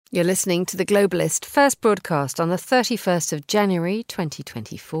You're listening to The Globalist, first broadcast on the 31st of January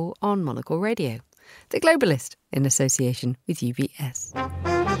 2024 on Monocle Radio. The Globalist, in association with UBS.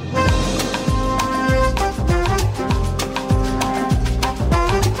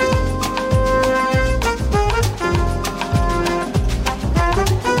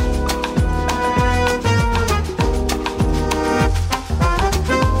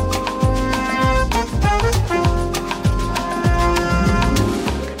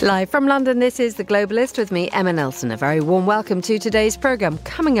 Live from London, this is The Globalist with me, Emma Nelson. A very warm welcome to today's programme.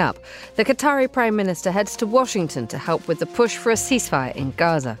 Coming up, the Qatari Prime Minister heads to Washington to help with the push for a ceasefire in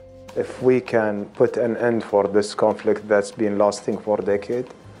Gaza. If we can put an end for this conflict that's been lasting for a decade,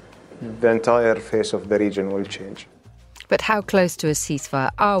 the entire face of the region will change. But how close to a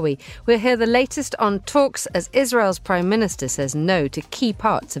ceasefire are we? We'll hear the latest on talks as Israel's Prime Minister says no to key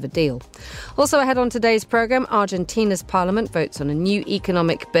parts of a deal. Also ahead on today's programme, Argentina's parliament votes on a new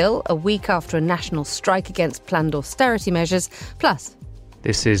economic bill a week after a national strike against planned austerity measures. Plus,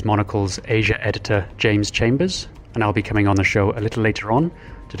 this is Monocle's Asia editor James Chambers, and I'll be coming on the show a little later on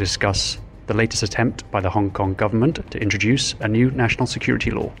to discuss the latest attempt by the Hong Kong government to introduce a new national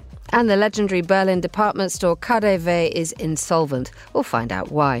security law. And the legendary Berlin department store KaDeWe is insolvent. We'll find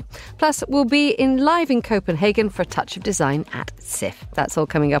out why. Plus, we'll be live in Copenhagen for a touch of design at SIF. That's all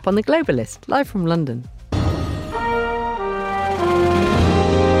coming up on The Globalist, live from London.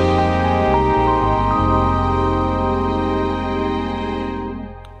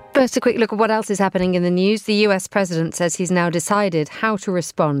 First, a quick look at what else is happening in the news. The US president says he's now decided how to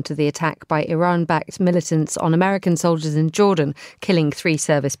respond to the attack by Iran-backed militants on American soldiers in Jordan, killing 3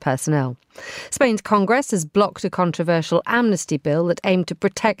 service personnel. Spain's Congress has blocked a controversial amnesty bill that aimed to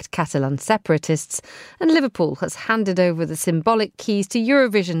protect Catalan separatists. And Liverpool has handed over the symbolic keys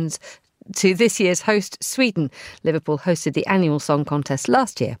to this year's host, Sweden. Liverpool hosted the annual song contest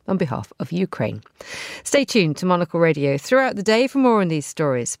last year on behalf of Ukraine. Stay tuned to Monocle Radio throughout the day for more on these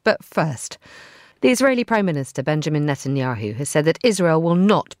stories. But first, the Israeli Prime Minister Benjamin Netanyahu has said that Israel will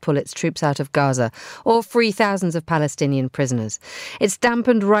not pull its troops out of Gaza or free thousands of Palestinian prisoners. It's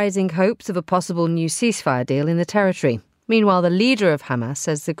dampened rising hopes of a possible new ceasefire deal in the territory. Meanwhile, the leader of Hamas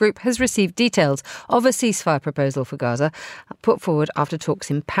says the group has received details of a ceasefire proposal for Gaza put forward after talks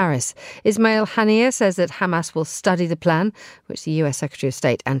in Paris. Ismail Haniyeh says that Hamas will study the plan, which the US Secretary of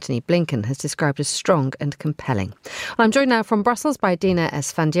State Antony Blinken has described as strong and compelling. Well, I'm joined now from Brussels by Dina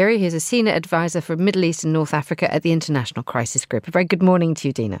Esfandiary, who's a senior advisor for Middle East and North Africa at the International Crisis Group. A very good morning to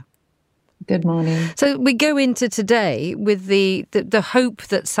you, Dina. Good morning. So we go into today with the hope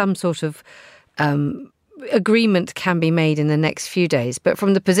that some sort of agreement can be made in the next few days. But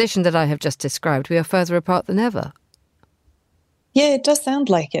from the position that I have just described, we are further apart than ever. Yeah, it does sound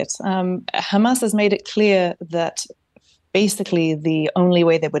like it. Hamas has made it clear that basically the only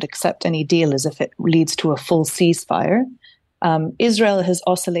way they would accept any deal is if it leads to a full ceasefire. Israel has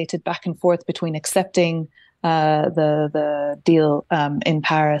oscillated back and forth between accepting the deal in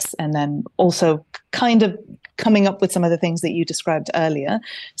Paris and then also kind of coming up with some of the things that you described earlier.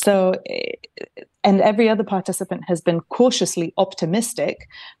 So, and every other participant has been cautiously optimistic,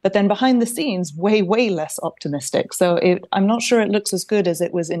 but then behind the scenes, way, way less optimistic. So I'm not sure it looks as good as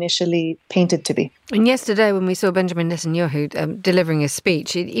it was initially painted to be. And yesterday, when we saw Benjamin Netanyahu delivering a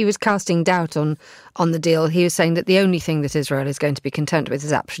speech, he was casting doubt on the deal. He was saying that the only thing that Israel is going to be content with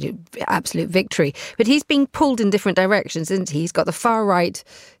is absolute victory. But he's being pulled in different directions, isn't he? He's got the far right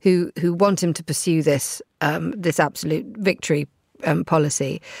who want him to pursue this absolute victory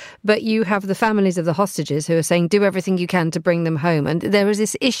policy. But you have the families of the hostages who are saying do everything you can to bring them home. And there is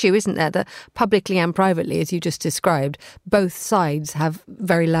this issue, isn't there, that publicly and privately, as you just described, both sides have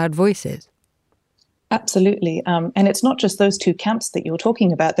very loud voices. Absolutely. And it's not just those two camps that you're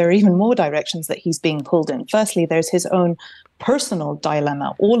talking about. There are even more directions that he's being pulled in. Firstly, there's his own personal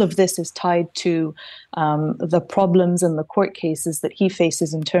dilemma. All of this is tied to the problems and the court cases that he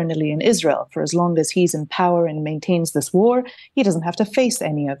faces internally in Israel. For as long as he's in power and maintains this war, he doesn't have to face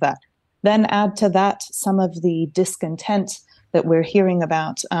any of that. Then add to that some of the discontent that we're hearing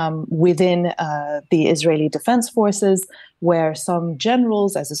about within the Israeli Defense Forces, where some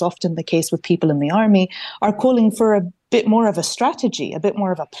generals, as is often the case with people in the army, are calling for a bit more of a strategy, a bit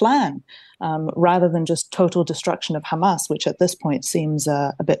more of a plan, rather than just total destruction of Hamas, which at this point seems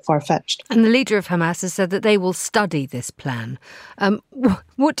a bit far-fetched. And the leader of Hamas has said that they will study this plan.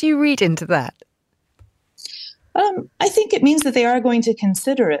 What do you read into that? I think it means that they are going to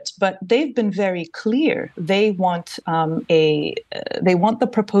consider it, but they've been very clear. They want they want the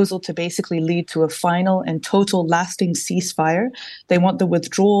proposal to basically lead to a final and total lasting ceasefire. They want the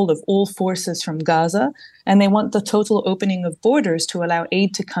withdrawal of all forces from Gaza, and they want the total opening of borders to allow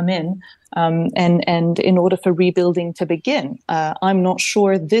aid to come in, and in order for rebuilding to begin. I'm not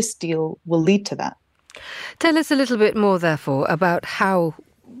sure this deal will lead to that. Tell us a little bit more, therefore, about how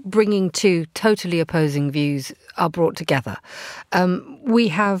bringing two totally opposing views are brought together. We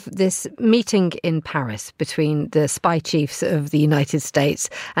have this meeting in Paris between the spy chiefs of the United States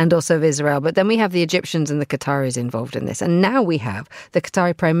and also of Israel, but then we have the Egyptians and the Qataris involved in this. And now we have the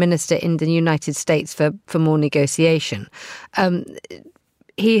Qatari Prime Minister in the United States for more negotiation.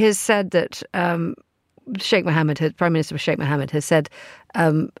 He has said that Prime Minister Sheikh Mohammed has said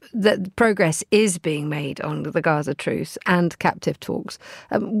that progress is being made on the Gaza truce and captive talks.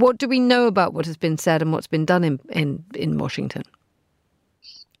 What do we know about what has been said and what's been done in Washington?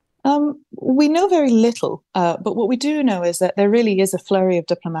 We know very little, but what we do know is that there really is a flurry of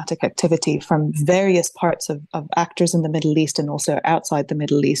diplomatic activity from various parts of actors in the Middle East and also outside the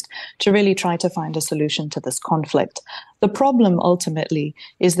Middle East to really try to find a solution to this conflict. The problem ultimately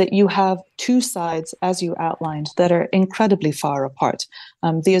is that you have two sides, as you outlined, that are incredibly far apart.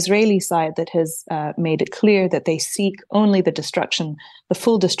 The Israeli side that has made it clear that they seek only the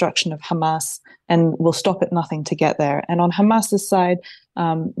full destruction of Hamas and will stop at nothing to get there. And on Hamas's side,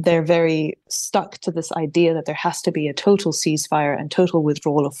 they're very stuck to this idea that there has to be a total ceasefire and total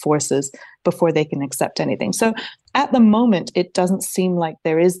withdrawal of forces before they can accept anything. So at the moment, it doesn't seem like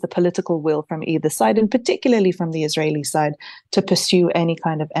there is the political will from either side, and particularly from the Israeli side, to pursue any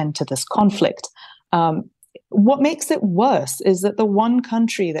kind of end to this conflict. What makes it worse is that the one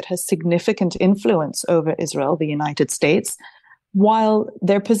country that has significant influence over Israel, the United States, while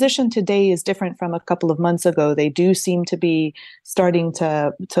their position today is different from a couple of months ago, they do seem to be starting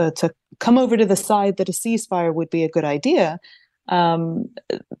to come over to the side that a ceasefire would be a good idea.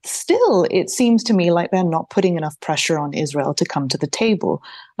 Still, it seems to me like they're not putting enough pressure on Israel to come to the table.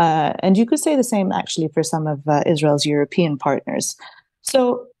 And you could say the same actually for some of Israel's European partners.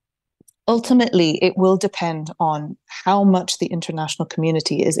 So ultimately, it will depend on how much the international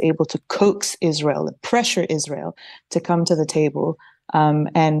community is able to coax Israel, pressure Israel to come to the table.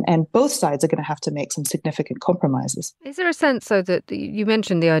 And both sides are going to have to make some significant compromises. Is there a sense, though, that you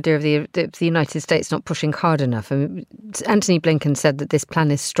mentioned the idea of the United States not pushing hard enough? I mean, Antony Blinken said that this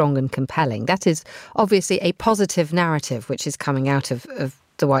plan is strong and compelling. That is obviously a positive narrative which is coming out of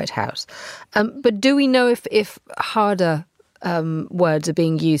the White House. But do we know if harder words are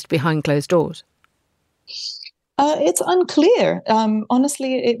being used behind closed doors? It's unclear.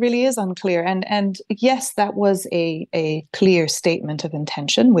 Honestly, it really is unclear. And yes, that was a clear statement of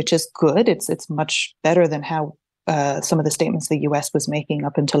intention, which is good. It's much better than how some of the statements the US was making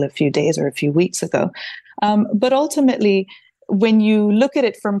up until a few days or a few weeks ago. But ultimately, when you look at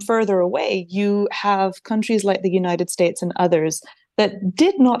it from further away, you have countries like the United States and others that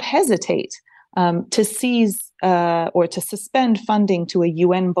did not hesitate to seize or to suspend funding to a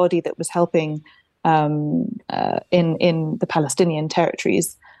UN body that was helping in the Palestinian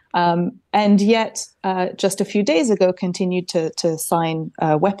territories, and yet just a few days ago continued to sign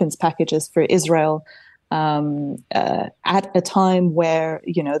weapons packages for Israel at a time where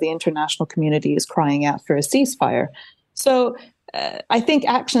the international community is crying out for a ceasefire. So I think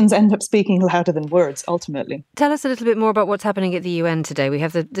actions end up speaking louder than words, ultimately. Tell us a little bit more about what's happening at the UN today. We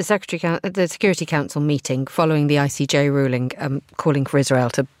have the Security Council meeting following the ICJ ruling calling for Israel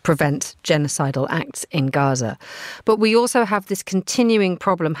to prevent genocidal acts in Gaza. But we also have this continuing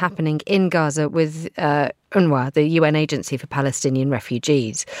problem happening in Gaza with UNRWA, the UN Agency for Palestinian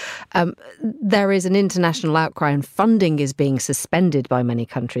Refugees. There is an international outcry and funding is being suspended by many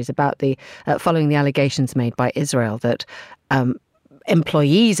countries about following the allegations made by Israel that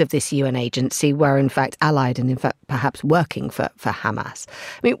employees of this UN agency were in fact allied and in fact perhaps working for Hamas.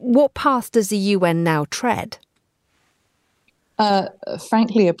 I mean, what path does the UN now tread?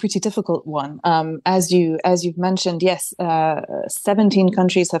 Frankly, a pretty difficult one. As you've mentioned, yes, 17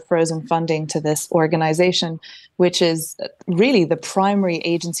 countries have frozen funding to this organization, which is really the primary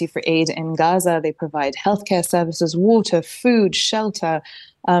agency for aid in Gaza. They provide healthcare services, water, food, shelter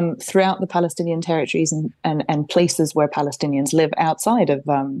throughout the Palestinian territories and places where Palestinians live outside of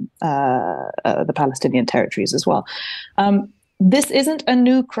the Palestinian territories as well. This isn't a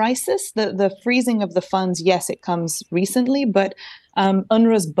new crisis. The freezing of the funds, yes, it comes recently, but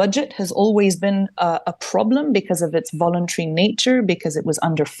UNRWA's budget has always been a problem because of its voluntary nature, because it was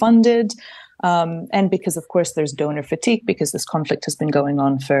underfunded, and because, of course, there's donor fatigue because this conflict has been going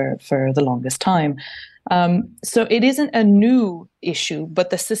on for the longest time. So it isn't a new issue, but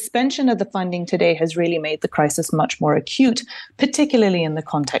the suspension of the funding today has really made the crisis much more acute, particularly in the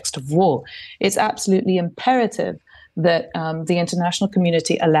context of war. It's absolutely imperative that the international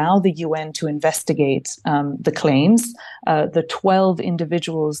community allow the UN to investigate the claims. The 12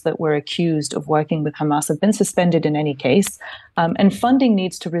 individuals that were accused of working with Hamas have been suspended in any case, and funding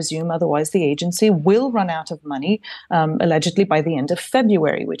needs to resume. Otherwise, the agency will run out of money, allegedly by the end of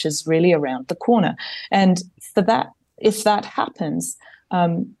February, which is really around the corner. And for that, if that happens,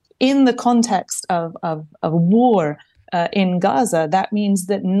 in the context of war, in Gaza, that means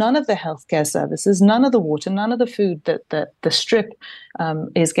that none of the healthcare services, none of the water, none of the food that the Strip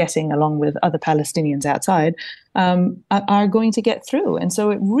is getting, along with other Palestinians outside, are going to get through. And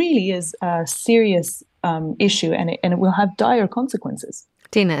so it really is a serious issue, and it will have dire consequences.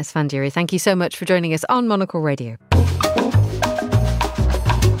 Dina Esfandiari, thank you so much for joining us on Monocle Radio.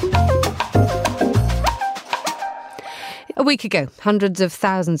 A week ago, hundreds of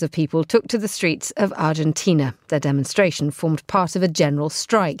thousands of people took to the streets of Argentina. Their demonstration formed part of a general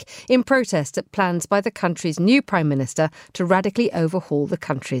strike in protest at plans by the country's new prime minister to radically overhaul the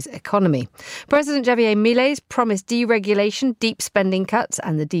country's economy. President Javier Milei's promised deregulation, deep spending cuts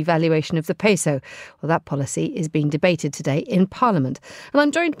and the devaluation of the peso. Well, that policy is being debated today in Parliament. And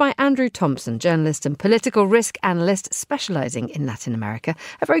I'm joined by Andrew Thompson, journalist and political risk analyst specialising in Latin America.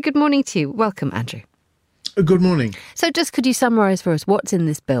 A very good morning to you. Welcome, Andrew. Good morning. So just could you summarise for us what's in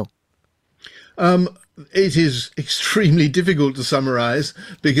this bill? It is extremely difficult to summarise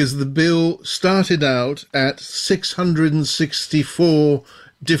because the bill started out at 664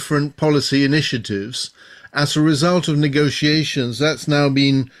 different policy initiatives. As a result of negotiations, that's now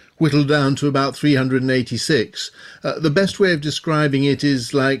been whittled down to about 386. The best way of describing it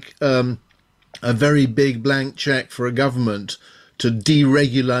is like a very big blank cheque for a government to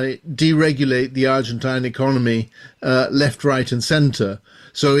deregulate the Argentine economy left, right and centre.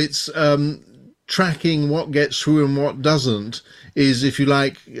 So it's tracking what gets through and what doesn't is, if you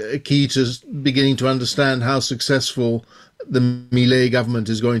like, a key to beginning to understand how successful the Milei government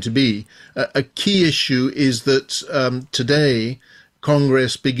is going to be. A key issue is that today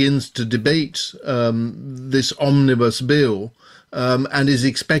Congress begins to debate this omnibus bill and is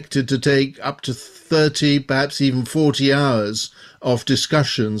expected to take up to 30, perhaps even 40 hours of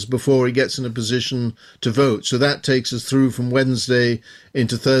discussions before it gets in a position to vote. So that takes us through from Wednesday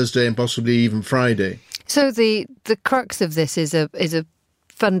into Thursday and possibly even Friday. So the crux of this is a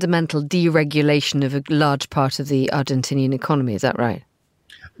fundamental deregulation of a large part of the Argentinian economy. Is that right?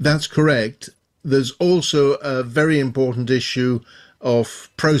 That's correct. There's also a very important issue of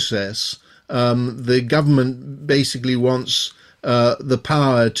process. The government basically wants the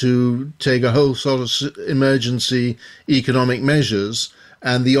power to take a whole sort of emergency economic measures,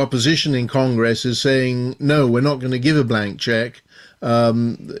 and the opposition in Congress is saying, no, we're not going to give a blank cheque.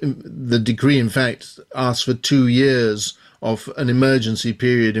 The decree, in fact, asks for 2 years of an emergency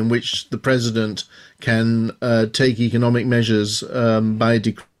period in which the president can take economic measures by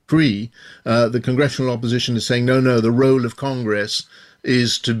decree. The congressional opposition is saying, no, the role of Congress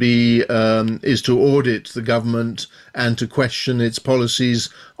is to audit the government and to question its policies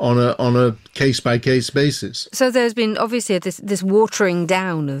on a case-by-case basis. So there's been obviously this watering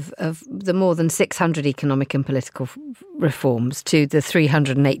down of the more than 600 economic and political reforms to the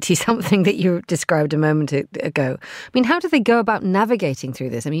 380-something that you described a moment ago. I mean, how do they go about navigating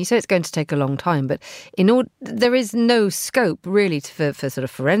through this? I mean, you say it's going to take a long time, but there is no scope really for sort of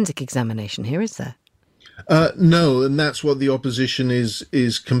forensic examination here, is there? No, and that's what the opposition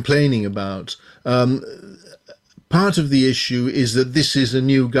is complaining about. Part of the issue is that this is a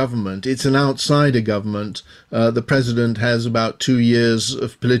new government. It's an outsider government. The president has about 2 years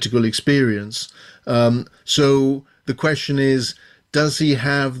of political experience. So the question is, does he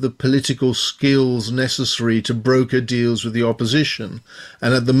have the political skills necessary to broker deals with the opposition?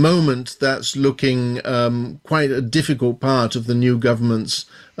 And at the moment, that's looking quite a difficult part of the new government's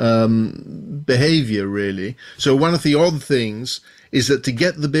behaviour, really. So one of the odd things is that to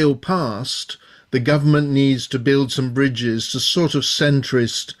get the bill passed, the government needs to build some bridges to sort of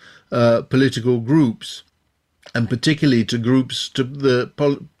centrist political groups, and particularly to groups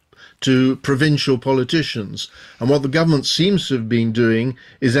to provincial politicians. And what the government seems to have been doing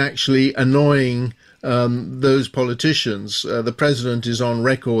is actually annoying those politicians. The president is on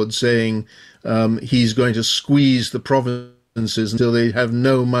record saying he's going to squeeze the provinces until they have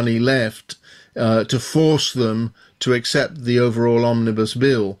no money left, to force them to accept the overall omnibus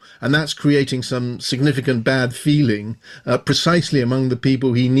bill. And that's creating some significant bad feeling precisely among the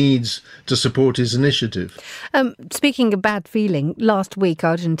people he needs to support his initiative. Speaking of bad feeling, last week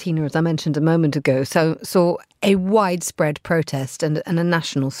Argentina, as I mentioned a moment ago, saw a widespread protest and a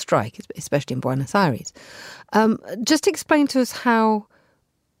national strike, especially in Buenos Aires. Just explain to us how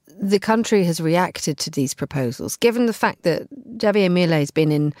the country has reacted to these proposals, given the fact that Javier Milei has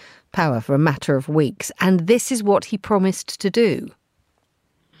been in power for a matter of weeks, and this is what he promised to do.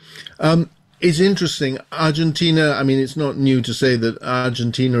 It's interesting. Argentina, I mean, it's not new to say that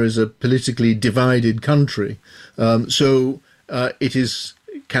Argentina is a politically divided country. So it is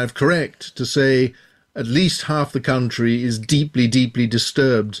kind of correct to say at least half the country is deeply, deeply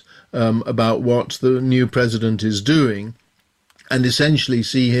disturbed about what the new president is doing, and essentially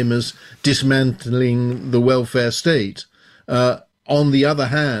see him as dismantling the welfare state. On the other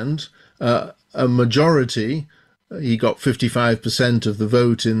hand, a majority, he got 55% of the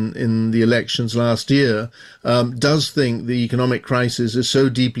vote in the elections last year, does think the economic crisis is so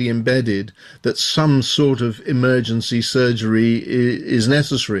deeply embedded that some sort of emergency surgery is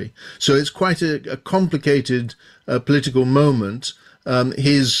necessary. So it's quite a complicated political moment.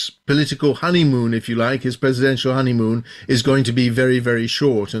 His political honeymoon, if you like, his presidential honeymoon, is going to be very, very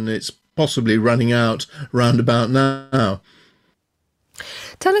short, and it's possibly running out round about now.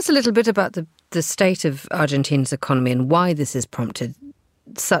 Tell us a little bit about the state of Argentina's economy and why this has prompted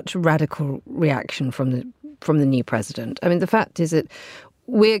such radical reaction from the new president. I mean, the fact is that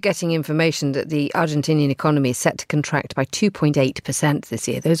we're getting information that the Argentinian economy is set to contract by 2.8% this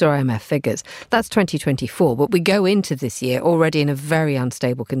year. Those are IMF figures. That's 2024, but we go into this year already in a very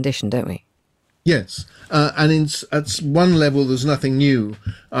unstable condition, don't we? Yes, and at one level there's nothing new.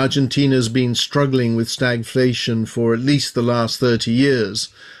 Argentina's been struggling with stagflation for at least the last 30 years,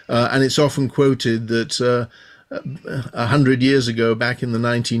 and it's often quoted that 100 years ago, back in the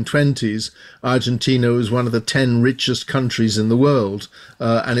 1920s, Argentina was one of the 10 richest countries in the world,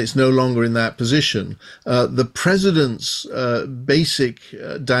 and it's no longer in that position. The president's basic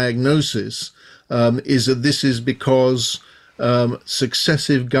diagnosis is that this is because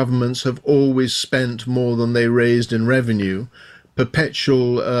successive governments have always spent more than they raised in revenue,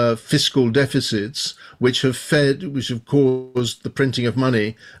 perpetual fiscal deficits, which have caused the printing of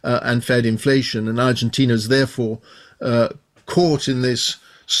money and fed inflation. And Argentina is therefore caught in this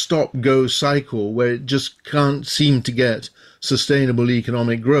stop-go cycle where it just can't seem to get sustainable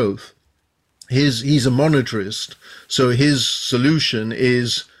economic growth. He's a monetarist, so his solution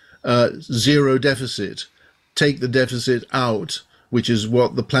is zero deficit. Take the deficit out, which is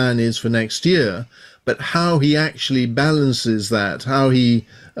what the plan is for next year. But how he actually balances that, how he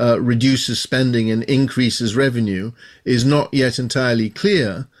reduces spending and increases revenue is not yet entirely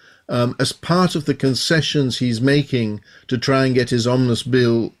clear. As part of the concessions he's making to try and get his omnibus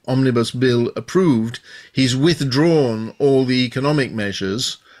bill approved, he's withdrawn all the economic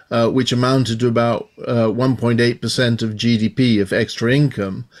measures, which amounted to about 1.8% of GDP of extra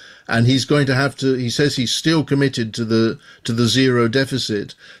income. And he's going to have to, he says he's still committed to the zero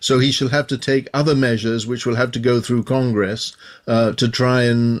deficit. So he shall have to take other measures which will have to go through Congress to try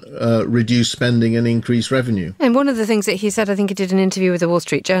and reduce spending and increase revenue. And one of the things that he said, I think he did an interview with the Wall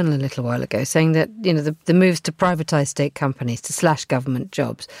Street Journal a little while ago, saying that, you know, the moves to privatise state companies, to slash government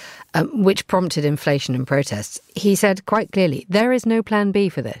jobs, which prompted inflation and protests. He said quite clearly, there is no plan B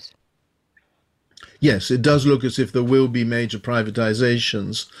for this. Yes, it does look as if there will be major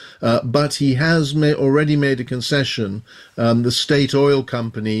privatizations, but he has already made a concession. The state oil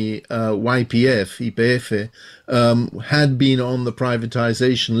company, YPF, had been on the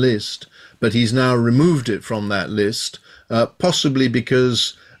privatization list, but he's now removed it from that list, possibly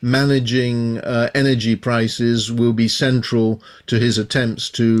because managing energy prices will be central to his attempts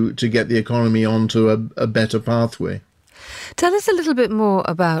to get the economy onto a better pathway. Tell us a little bit more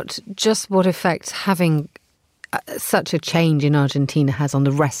about just what effect having such a change in Argentina has on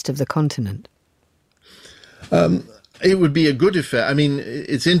the rest of the continent. It would be a good effect. I mean,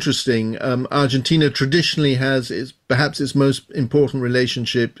 it's interesting. Argentina traditionally has perhaps its most important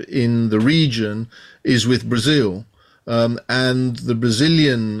relationship in the region is with Brazil. And the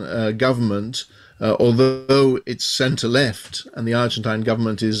Brazilian government, although it's centre-left and the Argentine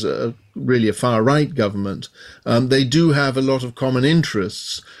government is really a far-right government, they do have a lot of common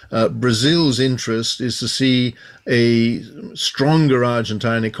interests. Brazil's interest is to see a stronger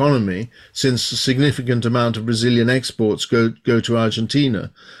Argentine economy, since a significant amount of Brazilian exports go to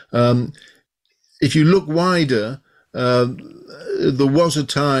Argentina. If you look wider, there was a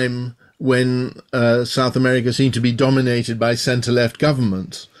time when South America seemed to be dominated by centre-left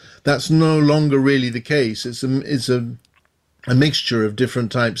governments. That's no longer really the case. It's a mixture of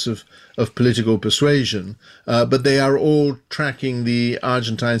different types of political persuasion, but they are all tracking the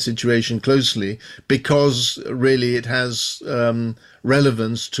Argentine situation closely because really it has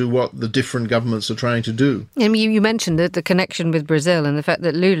relevance to what the different governments are trying to do. And you mentioned the connection with Brazil and the fact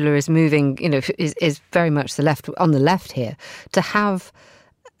that Lula is moving, is very much on the left here, to have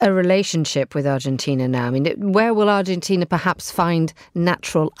a relationship with Argentina now. I mean, where will Argentina perhaps find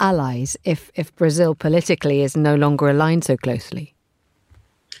natural allies if Brazil politically is no longer aligned so closely?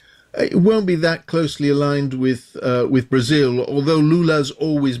 It won't be that closely aligned with Brazil, although Lula's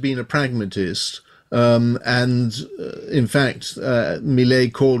always been a pragmatist. In fact,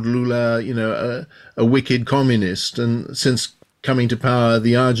 Milei called Lula, a wicked communist. And since coming to power,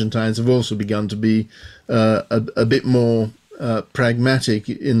 the Argentines have also begun to be a bit more pragmatic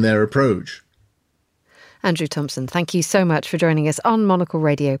in their approach. Andrew Thompson, thank you so much for joining us on Monocle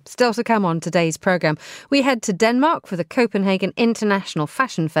Radio. Still to come on today's programme, we head to Denmark for the Copenhagen International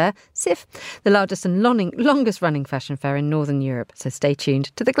Fashion Fair, SIF, the largest and longest running fashion fair in Northern Europe. So stay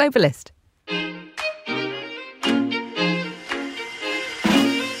tuned to The Globalist.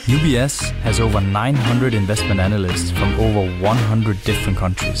 UBS has over 900 investment analysts from over 100 different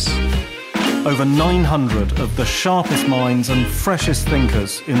countries. Over 900 of the sharpest minds and freshest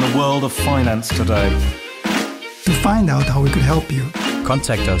thinkers in the world of finance today. To find out how we could help you,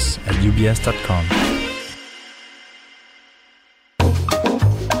 contact us at ubs.com.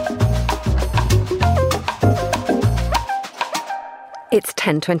 It's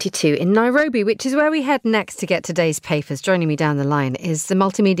 10:22 in Nairobi, which is where we head next to get today's papers. Joining me down the line is the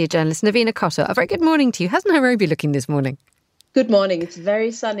multimedia journalist Navina Kotter. A very good morning to you. How's Nairobi looking this morning? Good morning. It's very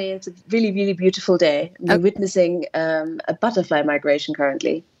sunny. It's a really, really beautiful day. We're witnessing a butterfly migration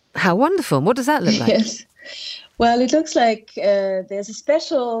currently. How wonderful. What does that look like? Yes. Well, it looks like there's a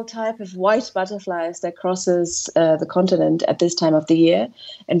special type of white butterflies that crosses the continent at this time of the year.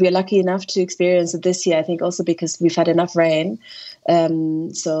 And we're lucky enough to experience it this year, I think also because we've had enough rain.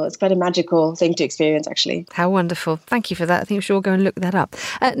 So it's quite a magical thing to experience, actually. How wonderful. Thank you for that. I think we should all go and look that up.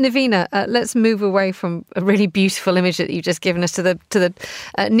 Navina, let's move away from a really beautiful image that you've just given us to the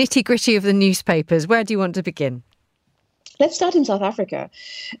nitty-gritty of the newspapers. Where do you want to begin? Let's start in South Africa.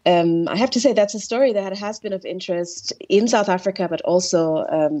 I have to say that's a story that has been of interest in South Africa, but also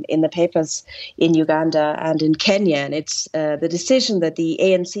in the papers in Uganda and in Kenya. And it's the decision that the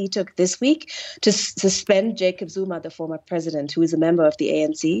ANC took this week to suspend Jacob Zuma, the former president, who is a member of the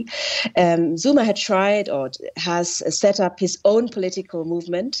ANC. Zuma had tried or has set up his own political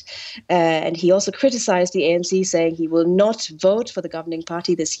movement. And he also criticized the ANC, saying he will not vote for the governing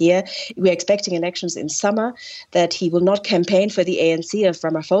party this year. We're expecting elections in summer, that he will not campaign for the ANC of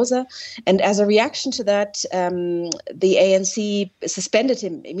Ramaphosa. And as a reaction to that, the ANC suspended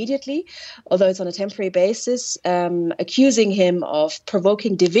him immediately, although it's on a temporary basis, accusing him of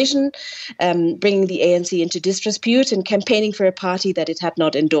provoking division, bringing the ANC into disrepute and campaigning for a party that it had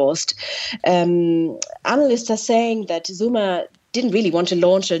not endorsed. Analysts are saying that Zuma didn't really want to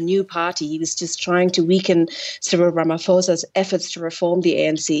launch a new party. He was just trying to weaken Cyril Ramaphosa's efforts to reform the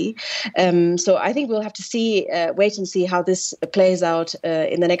ANC. So I think we'll have to wait and see how this plays out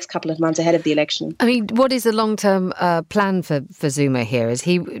in the next couple of months ahead of the election. I mean, what is the long-term plan for Zuma here?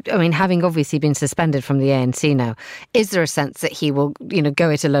 Having obviously been suspended from the ANC now, is there a sense that he will, go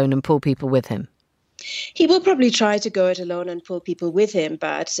it alone and pull people with him? He will probably try to go it alone and pull people with him,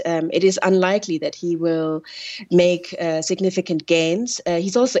 but it is unlikely that he will make significant gains.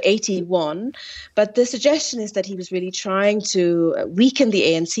 He's also 81, but the suggestion is that he was really trying to weaken the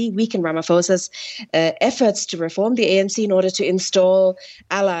ANC, weaken Ramaphosa's efforts to reform the ANC in order to install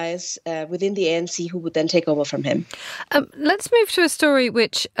allies within the ANC who would then take over from him. Let's move to a story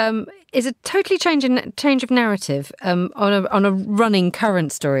which is a totally change of narrative on a running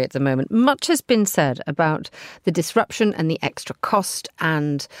current story at the moment. Much has been said about the disruption and the extra cost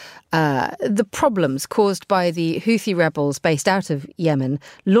and the problems caused by the Houthi rebels based out of Yemen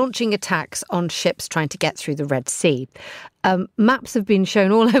launching attacks on ships trying to get through the Red Sea. Maps have been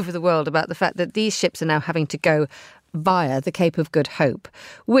shown all over the world about the fact that these ships are now having to go via the Cape of Good Hope,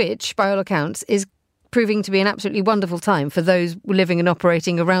 which, by all accounts, is proving to be an absolutely wonderful time for those living and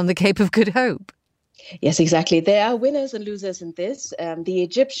operating around the Cape of Good Hope. Yes, exactly. There are winners and losers in this. The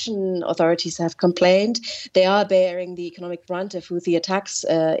Egyptian authorities have complained. They are bearing the economic brunt of Houthi attacks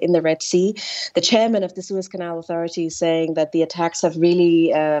in the Red Sea. The chairman of the Suez Canal Authority is saying that the attacks have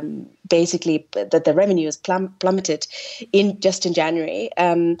really basically that the revenue is plummeted in January.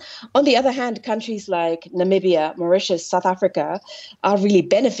 On the other hand, countries like Namibia, Mauritius, South Africa are really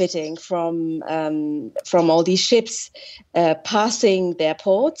benefiting from all these ships passing their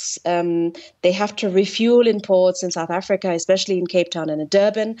ports. They have to refuel in ports in South Africa, especially in Cape Town and in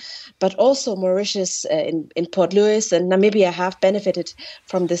Durban, but also Mauritius in Port Louis and Namibia have benefited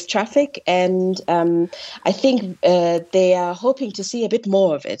from this traffic. And I think they are hoping to see a bit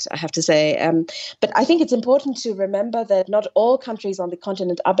more of it, I have to say. But I think it's important to remember that not all countries on the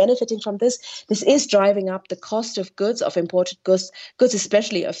continent are benefiting from this. This is driving up the cost of goods, of imported goods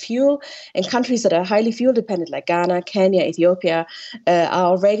especially of fuel. And countries that are highly fuel dependent, like Ghana, Kenya, Ethiopia, are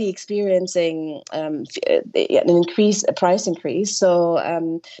already experiencing a price increase.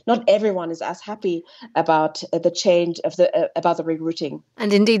 So not everyone is as happy about the change of about the rerouting.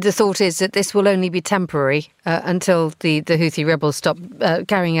 And indeed, the thought is that this will only be temporary until the Houthi rebels stop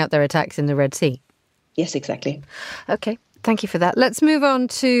carrying out their attacks in the Red Sea. Yes, exactly. Okay. Thank you for that. Let's move on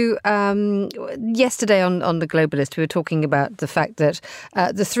to yesterday on The Globalist. We were talking about the fact that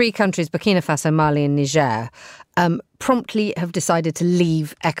the three countries, Burkina Faso, Mali and Niger, promptly have decided to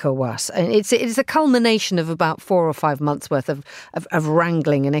leave ECOWAS. And it's a culmination of about 4 or 5 months worth of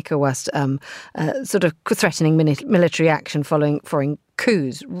wrangling and ECOWAS sort of threatening military action following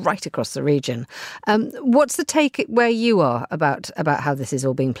coups right across the region. What's the take where you are about how this is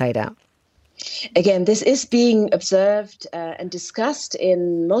all being played out? Again, this is being observed and discussed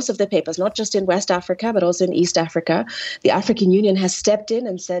in most of the papers, not just in West Africa, but also in East Africa. The African Union has stepped in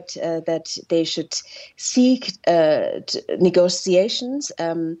and said that they should seek negotiations.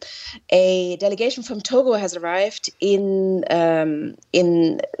 A delegation from Togo has arrived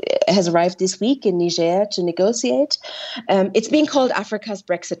has arrived this week in Niger to negotiate. It's being called Africa's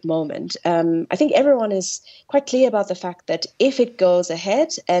Brexit moment. I think everyone is quite clear about the fact that if it goes ahead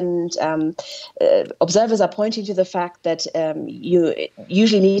and observers are pointing to the fact that you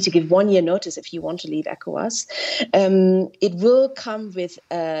usually need to give 1 year notice if you want to leave ECOWAS. It will come with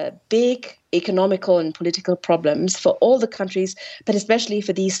big economical and political problems for all the countries, but especially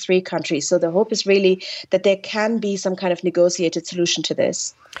for these three countries. So the hope is really that there can be some kind of negotiated solution to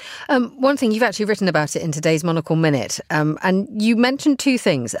this. One thing, you've actually written about it in today's Monocle Minute, and you mentioned two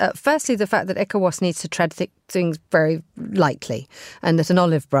things. Firstly, the fact that ECOWAS needs to tread things very lightly and that an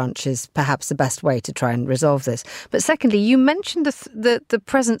olive branch is perhaps the best way to try and resolve this. But secondly, you mentioned the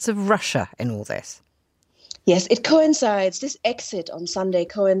presence of Russia in all this. Yes, it coincides. This exit on Sunday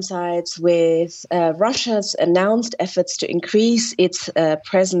coincides with Russia's announced efforts to increase its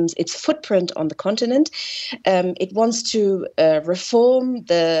presence, its footprint on the continent. It wants to reform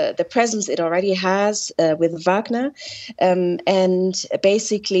the presence it already has with Wagner. And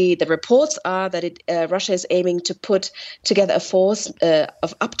basically, the reports are that Russia is aiming to put together a force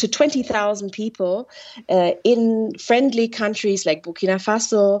of up to 20,000 people in friendly countries like Burkina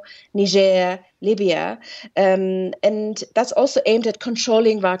Faso, Niger, Libya, and that's also aimed at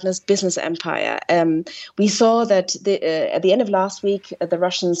controlling Wagner's business empire. We saw that at the end of last week, the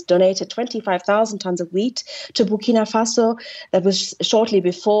Russians donated 25,000 tons of wheat to Burkina Faso. That was shortly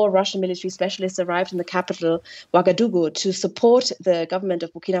before Russian military specialists arrived in the capital, Ouagadougou, to support the government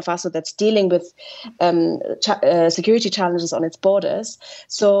of Burkina Faso that's dealing with security challenges on its borders.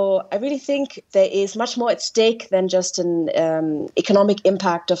 So I really think there is much more at stake than just an economic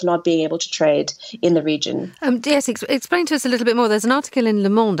impact of not being able to trade in the region. Yes, explain to us a little bit more. There's an article in Le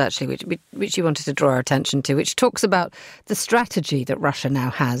Monde, actually, which you wanted to draw our attention to, which talks about the strategy that Russia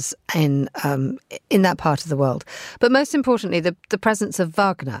now has in that part of the world. But most importantly, the presence of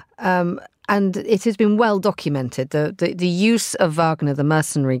Wagner. And it has been well documented, the use of Wagner, the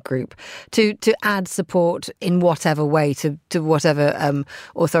mercenary group, to add support in whatever way to whatever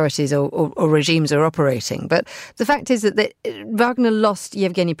authorities or regimes are operating. But the fact is that Wagner lost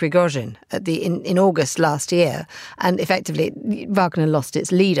Yevgeny Prigozhin in August last year, and effectively Wagner lost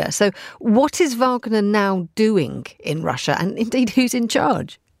its leader. So what is Wagner now doing in Russia, and indeed who's in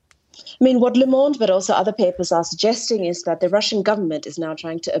charge? I mean, what Le Monde, but also other papers are suggesting is that the Russian government is now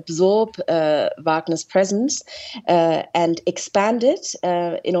trying to absorb Wagner's presence and expand it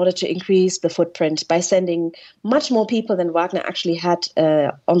in order to increase the footprint by sending much more people than Wagner actually had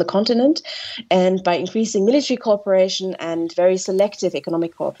on the continent, and by increasing military cooperation and very selective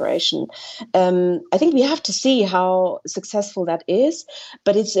economic cooperation. I think we have to see how successful that is,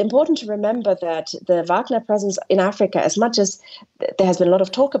 but it's important to remember that the Wagner presence in Africa, as much as there has been a lot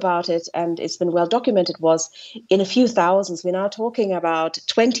of talk about about it, and it's been well documented, was in a few thousands. We're now talking about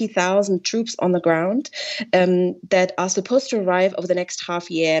 20,000 troops on the ground that are supposed to arrive over the next half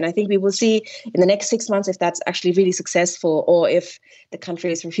year. And I think we will see in the next 6 months if that's actually really successful, or if the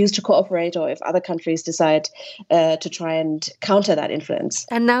countries refuse to cooperate, or if other countries decide to try and counter that influence.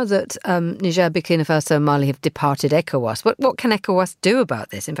 And now that Niger, Burkina Faso and Mali have departed ECOWAS, what can ECOWAS do about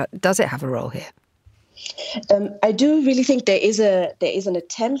this? In fact, does it have a role here? I do really think there is an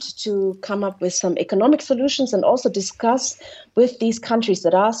attempt to come up with some economic solutions and also discuss with these countries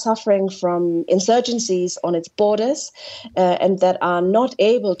that are suffering from insurgencies on its borders and that are not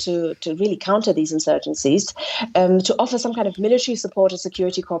able to really counter these insurgencies, to offer some kind of military support or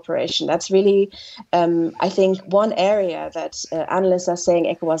security cooperation. That's really, I think, one area that analysts are saying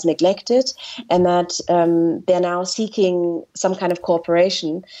ECOWAS neglected, and that they're now seeking some kind of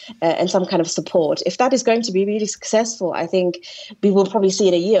cooperation and some kind of support. If that is going to be really successful, I think we will probably see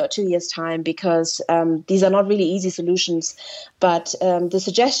in a year or 2 years' time, because these are not really easy solutions. But the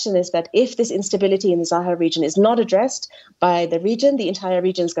suggestion is that if this instability in the Sahel region is not addressed by the region, the entire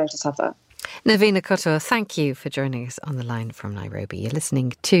region is going to suffer. Navina Kotor, thank you for joining us on the line from Nairobi. You're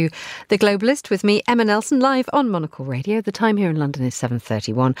listening to The Globalist with me, Emma Nelson, live on Monocle Radio. The time here in London is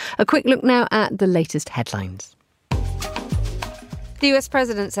 7:31. A quick look now at the latest headlines. The US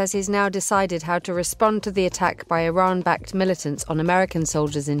president says he's now decided how to respond to the attack by Iran-backed militants on American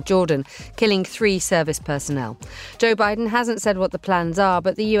soldiers in Jordan, killing 3 service personnel. Joe Biden hasn't said what the plans are,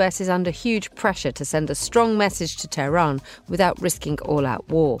 but the US is under huge pressure to send a strong message to Tehran without risking all-out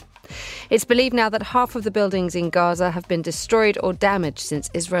war. It's believed now that half of the buildings in Gaza have been destroyed or damaged since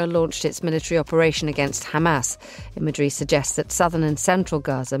Israel launched its military operation against Hamas. Imagery suggests that southern and central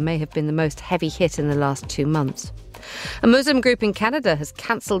Gaza may have been the most heavy hit in the last 2 months. A Muslim group in Canada has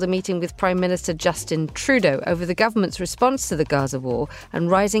cancelled a meeting with Prime Minister Justin Trudeau over the government's response to the Gaza war and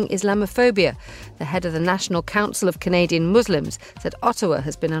rising Islamophobia. The head of the National Council of Canadian Muslims said Ottawa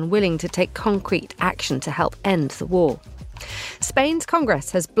has been unwilling to take concrete action to help end the war. Spain's Congress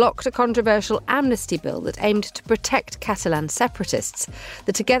has blocked a controversial amnesty bill that aimed to protect Catalan separatists.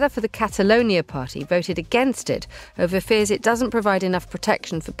 The Together for the Catalonia party voted against it over fears it doesn't provide enough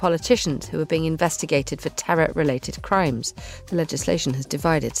protection for politicians who are being investigated for terror-related crimes. The legislation has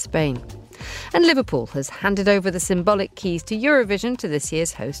divided Spain. And Liverpool has handed over the symbolic keys to Eurovision to this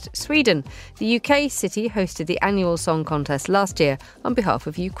year's host, Sweden. The UK city hosted the annual song contest last year on behalf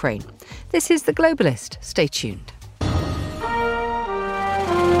of Ukraine. This is The Globalist. Stay tuned.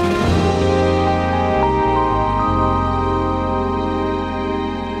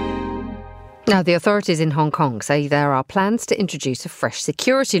 Now, the authorities in Hong Kong say there are plans to introduce a fresh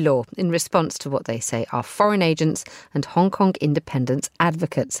security law in response to what they say are foreign agents and Hong Kong independence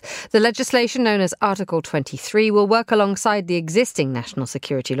advocates. The legislation, known as Article 23, will work alongside the existing national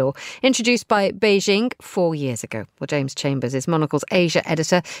security law introduced by Beijing 4 years ago. Well, James Chambers is Monocle's Asia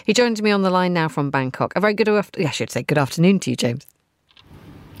editor. He joins me on the line now from Bangkok. A very good afternoon to you, James.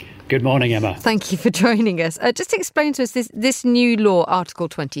 Good morning, Emma. Thank you for joining us. Just explain to us this new law, Article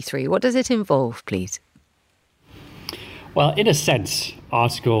 23. What does it involve, please? Well, in a sense,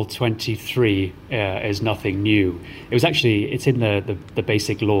 Article 23 is nothing new. It's in the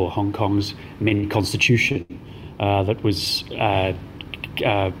basic law, Hong Kong's main constitution, that was been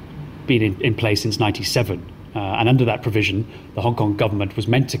in place since 1997. And under that provision, the Hong Kong government was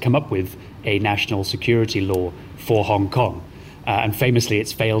meant to come up with a national security law for Hong Kong. And famously,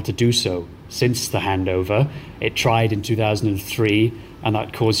 it's failed to do so since the handover. It tried in 2003, and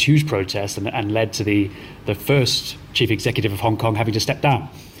that caused huge protests and led to the first chief executive of Hong Kong having to step down.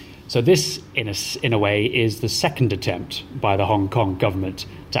 So this, in a way, is the second attempt by the Hong Kong government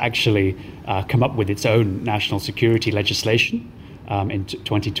to actually come up with its own national security legislation in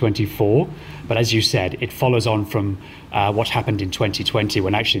 2024. But as you said, it follows on from what happened in 2020,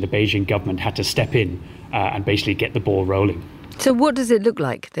 when actually the Beijing government had to step in and basically get the ball rolling. So what does it look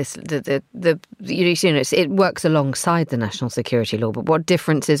like? It works alongside the national security law, but what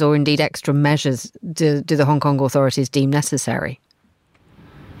differences or indeed extra measures do the Hong Kong authorities deem necessary?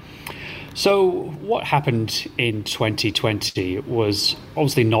 So what happened in 2020 was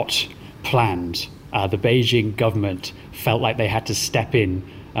obviously not planned. The Beijing government felt like they had to step in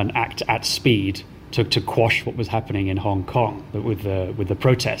and act at speed to quash what was happening in Hong Kong with the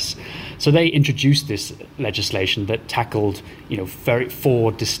protests. So they introduced this legislation that tackled,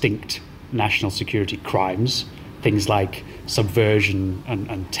 4 distinct national security crimes, things like subversion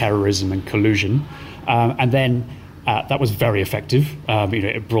and terrorism and collusion, and then that was very effective.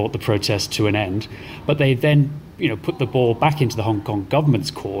 It brought the protests to an end. But they then put the ball back into the Hong Kong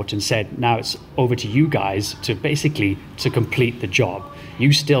government's court and said, now it's over to you guys to complete the job.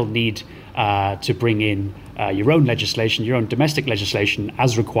 You still need to bring in your own legislation, your own domestic legislation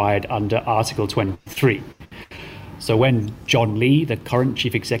as required under Article 23. So when John Lee, the current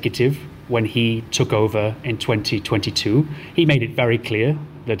chief executive, when he took over in 2022, he made it very clear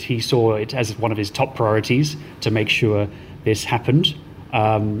that he saw it as one of his top priorities to make sure this happened.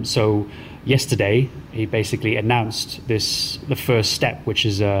 So yesterday, he basically announced the first step, which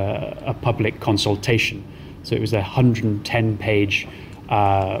is a public consultation. So it was a 110-page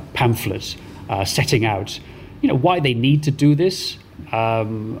pamphlet setting out, why they need to do this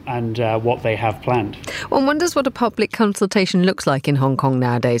and what they have planned. One wonders what a public consultation looks like in Hong Kong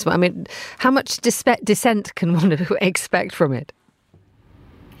nowadays. I mean, how much dissent can one expect from it?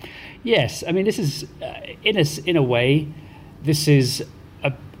 Yes, I mean, this is, in a way, this is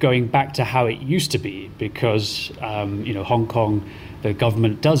going back to how it used to be, because, Hong Kong, the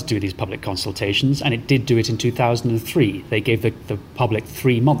government does do these public consultations, and it did do it in 2003. They gave the public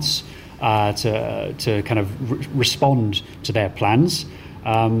 3 months to kind of respond to their plans.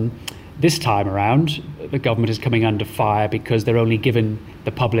 This time around, the government is coming under fire because they're only given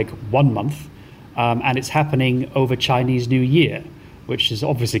the public 1 month, and it's happening over Chinese New Year, which is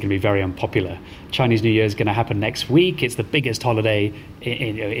obviously going to be very unpopular. Chinese New Year is going to happen next week. It's the biggest holiday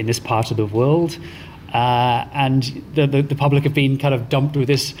in this part of the world. And the public have been kind of dumped with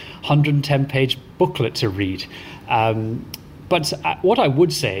this 110-page booklet to read. But what I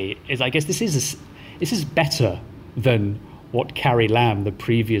would say is, I guess this is better than what Carrie Lam, the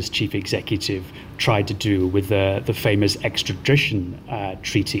previous chief executive, tried to do with the famous extradition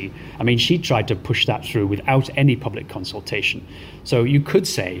treaty. I mean, she tried to push that through without any public consultation. So you could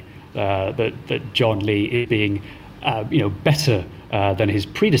say that John Lee is being, better than his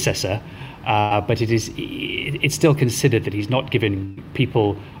predecessor. But it's still considered that he's not giving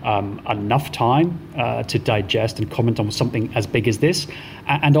people enough time to digest and comment on something as big as this.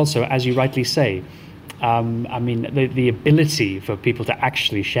 And also, as you rightly say, the ability for people to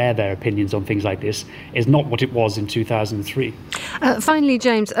actually share their opinions on things like this is not what it was in 2003. Finally,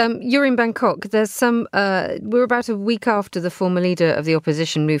 James, you're in Bangkok. There's we're about a week after the former leader of the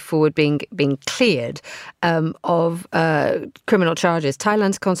opposition Move Forward being cleared of criminal charges.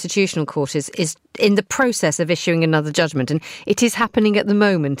 Thailand's constitutional court is in the process of issuing another judgment, and it is happening at the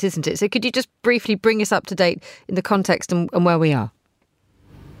moment, isn't it? So could you just briefly bring us up to date in the context and where we are?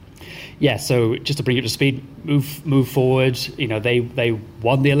 Yeah, so just to bring you up to speed, move forward. They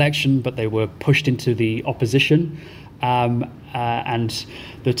won the election, but they were pushed into the opposition, and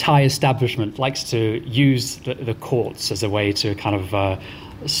the Thai establishment likes to use the courts as a way to kind of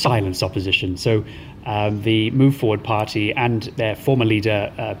silence opposition. So the Move Forward Party and their former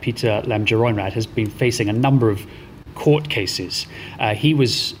leader Peter Lam-Jaroenrat has been facing a number of court cases.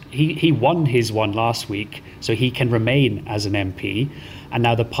 He won his one last week, so he can remain as an MP. And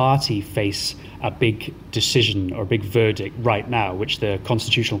now the party face a big decision or a big verdict right now, which the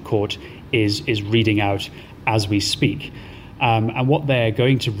Constitutional Court is reading out as we speak. And what they're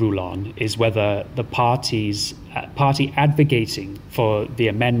going to rule on is whether the party advocating for the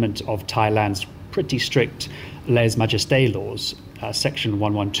amendment of Thailand's pretty strict lèse-majesté laws, Section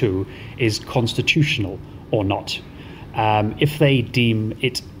 112, is constitutional or not. If they deem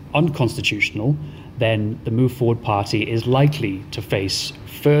it unconstitutional, then the Move Forward Party is likely to face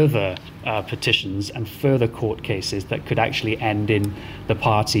further petitions and further court cases that could actually end in the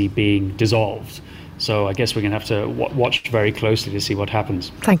party being dissolved. So I guess we're going to have to watch very closely to see what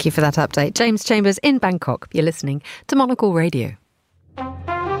happens. Thank you for that update. James Chambers in Bangkok. You're listening to Monocle Radio.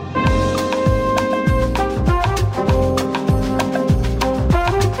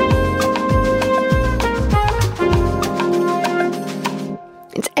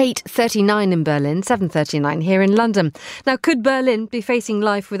 It's 8:39 in Berlin, 7:39 here in London. Now, could Berlin be facing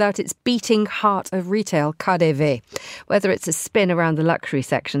life without its beating heart of retail, KaDeWe? Whether it's a spin around the luxury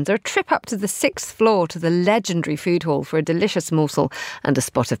sections or a trip up to the 6th floor to the legendary food hall for a delicious morsel and a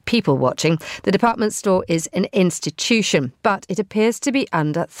spot of people watching, the department store is an institution. But it appears to be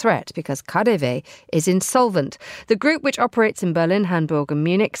under threat because KaDeWe is insolvent. The group, which operates in Berlin, Hamburg and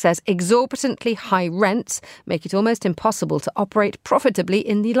Munich, says exorbitantly high rents make it almost impossible to operate profitably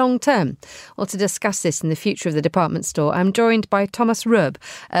in the long term. Well, to discuss this and the future of the department store, I'm joined by Thomas Röb,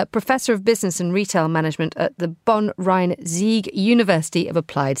 Professor of Business and Retail Management at the Bonn-Rhein-Sieg University of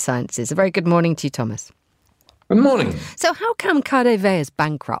Applied Sciences. A very good morning to you, Thomas. Good morning. So how come KaDeWe is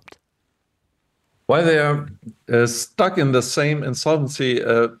bankrupt? Why they are stuck in the same insolvency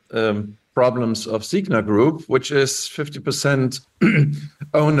problems of Signa Group, which is 50%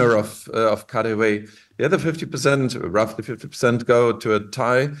 owner of KaDeWe. The other 50%, roughly 50%, go to a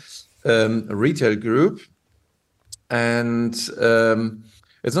Thai retail group. And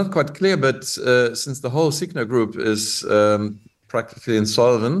it's not quite clear, but since the whole Signa Group is practically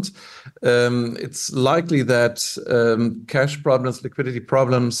insolvent, it's likely that cash problems, liquidity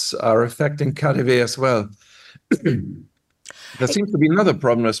problems are affecting KaDeWe as well. There seems to be another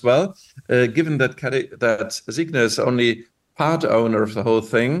problem as well, given that Signa is only part owner of the whole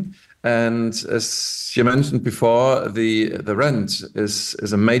thing. And as you mentioned before, the rent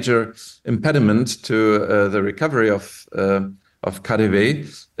is a major impediment to the recovery of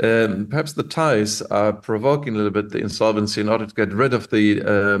KaDeWe. Perhaps the Thais are provoking a little bit the insolvency in order to get rid of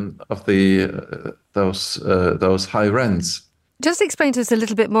those high rents. Just explain to us a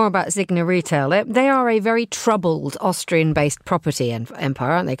little bit more about Signa Retail. They are a very troubled Austrian-based property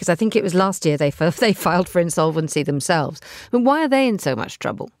empire, aren't they? Because I think it was last year they filed for insolvency themselves. But why are they in so much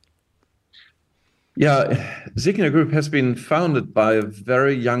trouble? Yeah, Signa Group has been founded by a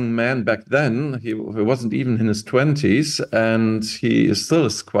very young man back then. He wasn't even in his 20s, and he is still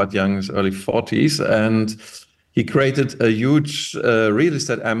quite young, his early 40s. And he created a huge real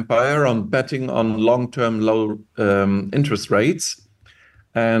estate empire on betting on long-term low interest rates,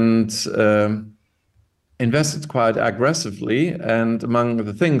 and invested quite aggressively. And among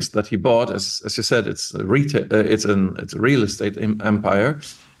the things that he bought, as you said, it's a real estate empire.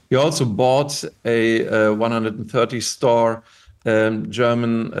 He also bought a 130-store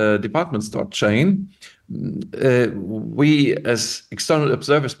German department store chain. We, as external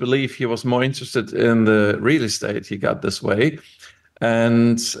observers, believe he was more interested in the real estate he got this way.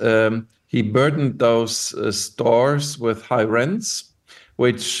 And he burdened those stores with high rents,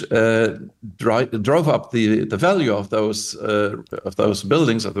 which drove up the value of those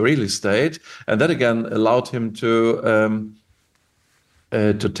buildings, of the real estate. And that again allowed him to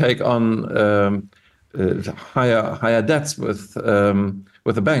take on higher debts with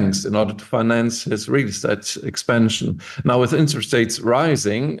the banks in order to finance his real estate expansion. Now, with interest rates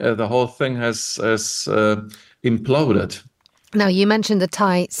rising, the whole thing has imploded. Now, you mentioned the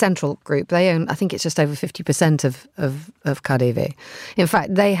Thai Central Group. They own, I think it's just over 50% of KaDeWe. In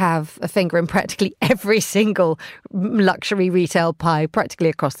fact, they have a finger in practically every single luxury retail pie practically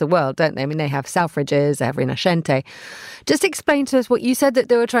across the world, don't they? I mean, they have Selfridges, they have Rinascente. Just explain to us what you said, that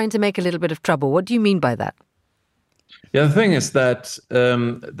they were trying to make a little bit of trouble. What do you mean by that? Yeah, the thing is that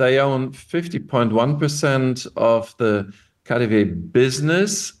they own 50.1% of the KaDeWe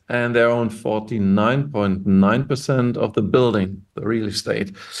business, and they own 49.9% of the building, the real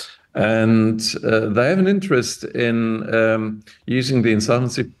estate. And they have an interest in using the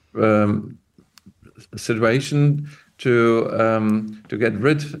insolvency situation to get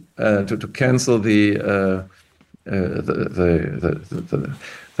rid, to cancel the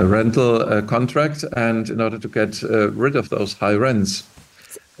rental contract, and in order to get rid of those high rents.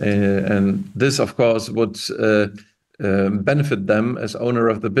 And this, of course, would benefit them as owner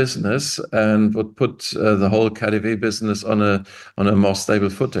of the business, and would put the whole KaDeWe business on a more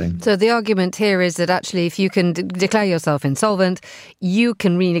stable footing. So the argument here is that actually, if you can declare yourself insolvent, you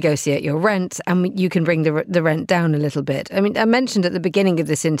can renegotiate your rent, and you can bring the rent down a little bit. I mean, I mentioned at the beginning of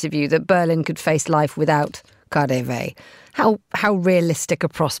this interview that Berlin could face life without KaDeWe. How realistic a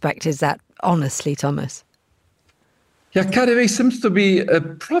prospect is that, honestly, Thomas? Yeah, KaDeWe seems to be a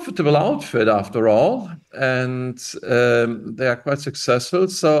profitable outfit after all, and they are quite successful.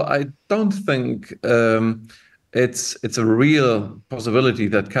 So I don't think it's a real possibility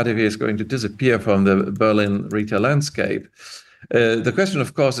that KaDeWe is going to disappear from the Berlin retail landscape. The question,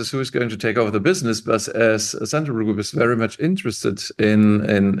 of course, is who is going to take over the business. But as Central Group is very much interested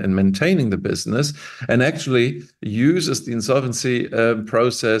in maintaining the business, and actually uses the insolvency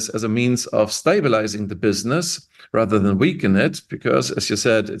process as a means of stabilizing the business rather than weaken it, because, as you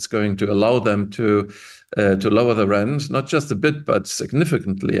said, it's going to allow them to lower the rent, not just a bit, but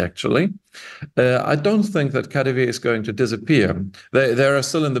significantly, actually. I don't think that KaDeWe is going to disappear. They are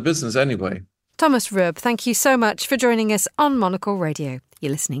still in the business anyway. Thomas Rubb, thank you so much for joining us on Monocle Radio.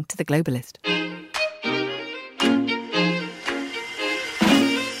 You're listening to The Globalist.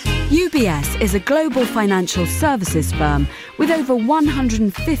 UBS is a global financial services firm with over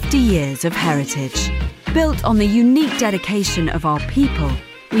 150 years of heritage. Built on the unique dedication of our people,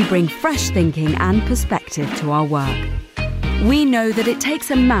 we bring fresh thinking and perspective to our work. We know that it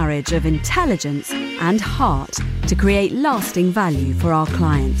takes a marriage of intelligence and heart to create lasting value for our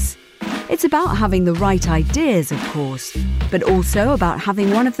clients. It's about having the right ideas, of course, but also about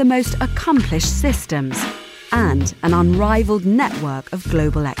having one of the most accomplished systems, and an unrivaled network of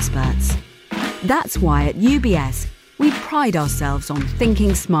global experts. That's why at UBS, we pride ourselves on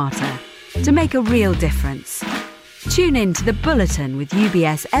thinking smarter to make a real difference. Tune in to The Bulletin with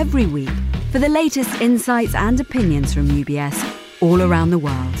UBS every week for the latest insights and opinions from UBS all around the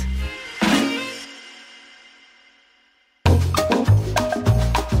world.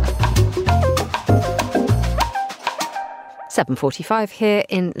 "7:45 here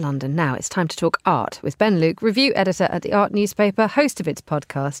in London. Now it's time to talk art with Ben Luke, review editor at the Art newspaper, host of its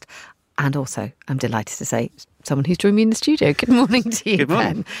podcast, and also, I'm delighted to say, someone who's joined me in the studio. Good morning to you, Good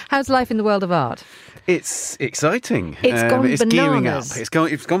morning. Ben. How's life in the world of art? It's exciting. It's gone it's gearing up. bananas.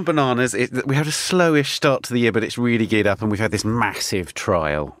 It's gone bananas. We had a slowish start to the year, but it's really geared up, and we've had this massive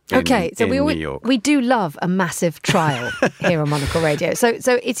trial in New York. We do love a massive trial here on Monocle Radio. So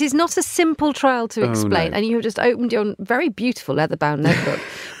it is not a simple trial to explain, no. and you have just opened your very beautiful leather-bound notebook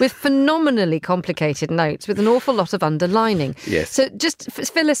with phenomenally complicated notes with an awful lot of underlining. Yes. So just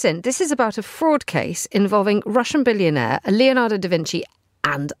fill us in. This is about a fraud case involving Russian billionaire Leonardo da Vinci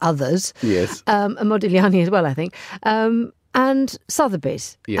and others. Yes. And Modigliani as well, I think. And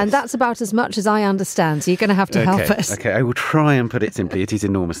Sotheby's. Yes. And that's about as much as I understand, so you're going to have to help us. Okay, I will try and put it simply. It is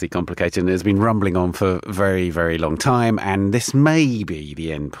enormously complicated and it has been rumbling on for a very, very long time, and this may be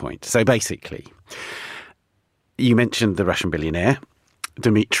the end point. So basically, you mentioned the Russian billionaire,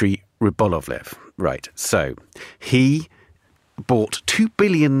 Dmitry Rybolovlev. Right, so he bought $2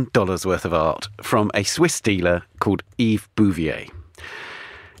 billion worth of art from a Swiss dealer called Yves Bouvier.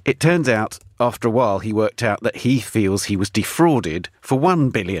 It turns out, after a while, he worked out that he feels he was defrauded for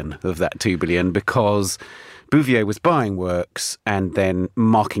 $1 billion of that $2 billion because Bouvier was buying works and then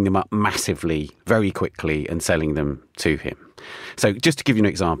marking them up massively, very quickly, and selling them to him. So just to give you an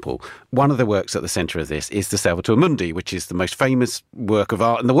example, one of the works at the centre of this is the Salvator Mundi, which is the most famous work of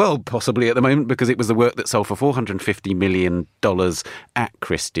art in the world, possibly at the moment, because it was the work that sold for $450 million at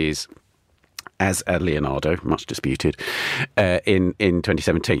Christie's as a Leonardo, much disputed, in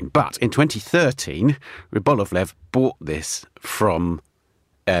 2017. But in 2013, Rybolovlev bought this from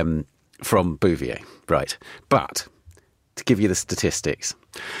Bouvier, right? But to give you the statistics,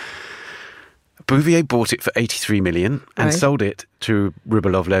 Bouvier bought it for $83 million and sold it to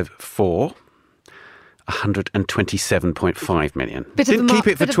Rybolovlev for $127.5 million. Didn't keep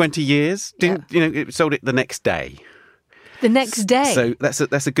it for 20 years. It sold it the next day. The next day? So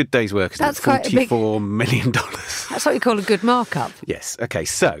that's a good day's work, isn't That's it? quite a big... $44 million. That's what you call a good markup. Yes. Okay,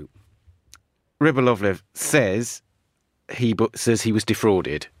 so Rybolovlev says he was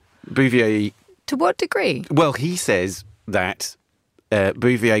defrauded. Bouvier... To what degree? Well, he says that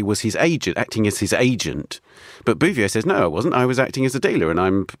Bouvier was his agent, acting as his agent. But Bouvier says, no, I wasn't. I was acting as a dealer and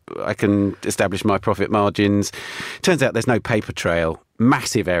I can establish my profit margins. Turns out there's no paper trail.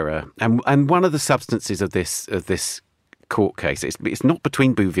 Massive error. And one of the substances of this court case, it's not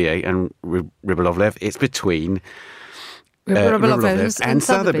between Bouvier and Rybolovlev, it's between Rybolovlev and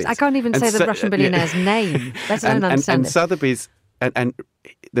Sotheby's. I can't even say the Russian billionaire's name. Let alone understand it. Sotheby's, and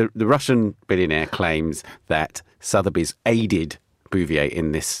the Russian billionaire claims that Sotheby's aided Bouvier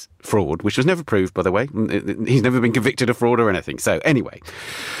in this fraud, which was never proved, by the way. He's never been convicted of fraud or anything. So anyway,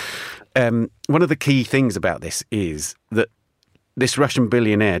 one of the key things about this is that this Russian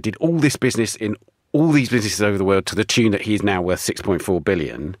billionaire did all this business in all these businesses over the world to the tune that he's now worth $6.4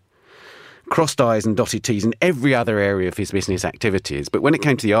 billion, crossed I's and dotted T's in every other area of his business activities. But when it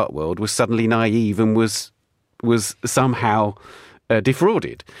came to the art world, was suddenly naive and was somehow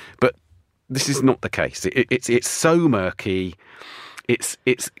defrauded. But this is not the case. It's so murky. It's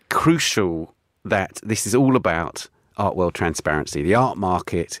crucial that this is all about art world transparency. The art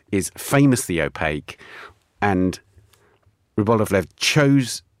market is famously opaque, and Rybolovlev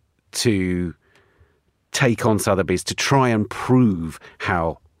chose to take on Sotheby's to try and prove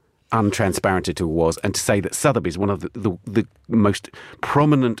how untransparent it all was, and to say that Sotheby's, one of the most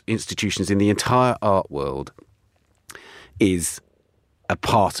prominent institutions in the entire art world, is a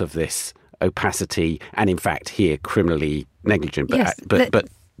part of this opacity and, in fact, here criminally negligent. But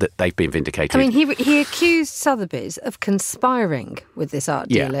that they've been vindicated. I mean, he accused Sotheby's of conspiring with this art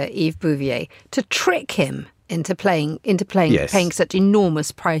dealer, Yves Bouvier, to trick him into paying such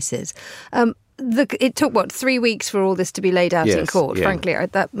enormous prices. It took, 3 weeks for all this to be laid out in court? Yeah. Frankly,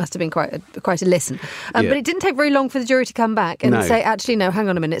 that must have been quite a listen. But it didn't take very long for the jury to come back and say, actually, no, hang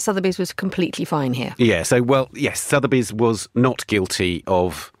on a minute, Sotheby's was completely fine here. Yeah, so, Sotheby's was not guilty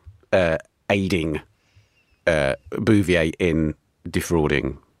of aiding Bouvier in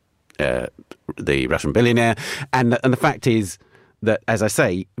defrauding the Russian billionaire. And the fact is that, as I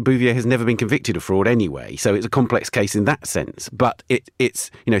say, Bouvier has never been convicted of fraud anyway, so it's a complex case in that sense. But it's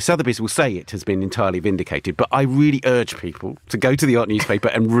Sotheby's will say it has been entirely vindicated, but I really urge people to go to the Art newspaper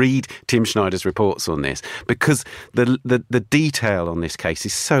and read Tim Schneider's reports on this, because the detail on this case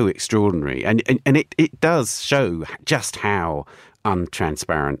is so extraordinary, and it does show just how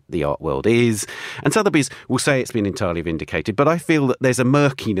untransparent the art world is. And Sotheby's will say it's been entirely vindicated, but I feel that there's a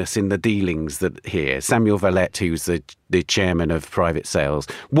murkiness in the dealings that here. Samuel Valette, who's the chairman of private sales,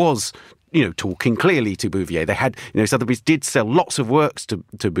 was talking clearly to Bouvier. They had, Sotheby's did sell lots of works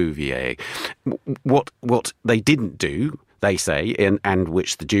to Bouvier. What they didn't do, they say, and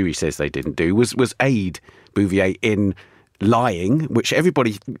which the jury says they didn't do, was aid Bouvier in lying, which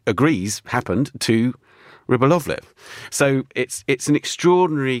everybody agrees happened to Rybolovlev. So it's an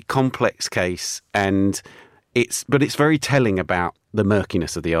extraordinary, complex case, but it's very telling about the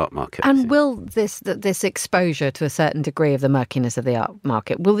murkiness of the art market. And will this exposure to a certain degree of the murkiness of the art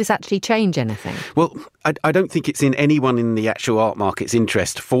market, will this actually change anything? Well, I don't think it's in anyone in the actual art market's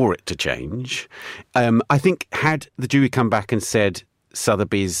interest for it to change. I think had the jury come back and said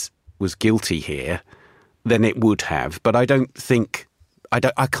Sotheby's was guilty here, then it would have. But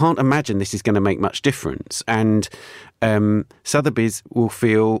I can't imagine this is going to make much difference. And Sotheby's will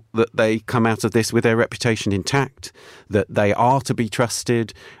feel that they come out of this with their reputation intact, that they are to be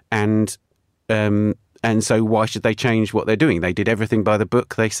trusted, and so why should they change what they're doing? They did everything by the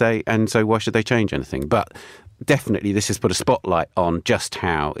book, they say, and so why should they change anything? But definitely this has put a spotlight on just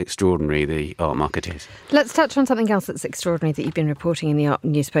how extraordinary the art market is. Let's touch on something else that's extraordinary that you've been reporting in the art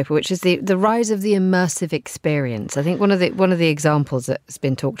newspaper, which is the rise of the immersive experience. I think one of the examples that's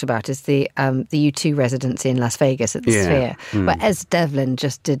been talked about is the U2 residency in Las Vegas at the Sphere, where Ez Devlin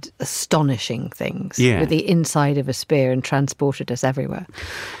just did astonishing things with the inside of a Sphere and transported us everywhere.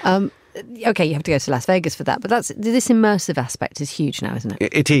 Okay, you have to go to Las Vegas for that, but this immersive aspect is huge now, isn't it?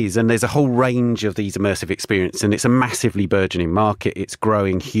 It is, and there's a whole range of these immersive experiences, and it's a massively burgeoning market. It's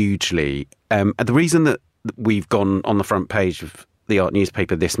growing hugely. And the reason that we've gone on the front page of the Art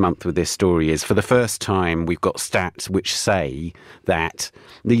newspaper this month with this story is, for the first time, we've got stats which say that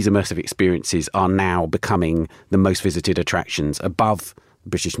these immersive experiences are now becoming the most visited attractions, above the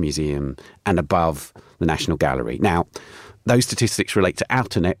British Museum and above the National Gallery. Now, those statistics relate to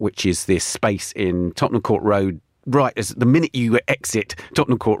Outernet, which is this space in Tottenham Court Road. Right as the minute you exit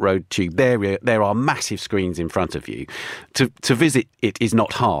Tottenham Court Road tube, there are massive screens in front of you. To visit it is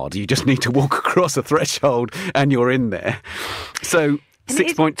not hard. You just need to walk across a threshold and you're in there. So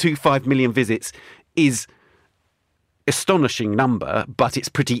 6.25 million visits is astonishing number, but it's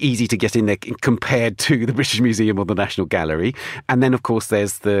pretty easy to get in there compared to the British Museum or the National Gallery. And then, of course,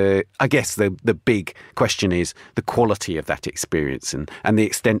 there's the big question is the quality of that experience and the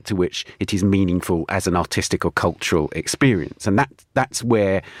extent to which it is meaningful as an artistic or cultural experience. And that's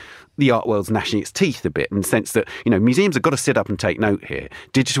where the art world's gnashing its teeth a bit, in the sense that, museums have got to sit up and take note here.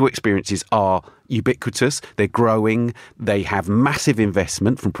 Digital experiences are ubiquitous, they're growing, they have massive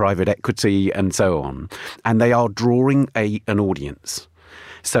investment from private equity and so on, and they are drawing an audience.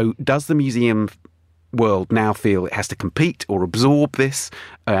 So does the museum world now feel it has to compete or absorb this,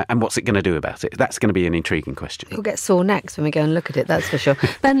 and what's it going to do about it? That's going to be an intriguing question. You'll get sore necks when we go and look at it, that's for sure.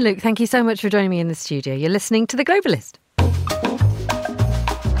 Ben Luke, thank you so much for joining me in the studio. You're listening to The Globalist.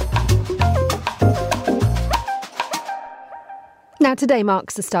 Now, today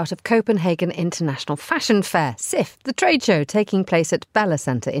marks the start of Copenhagen International Fashion Fair, CIF, the trade show taking place at Bella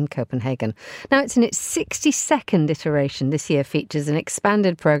Centre in Copenhagen. Now, it's in its 62nd iteration. This year features an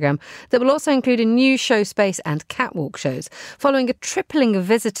expanded programme that will also include a new show space and catwalk shows, following a tripling of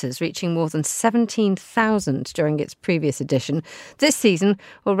visitors reaching more than 17,000 during its previous edition. This season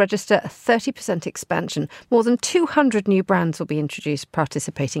will register a 30% expansion. More than 200 new brands will be introduced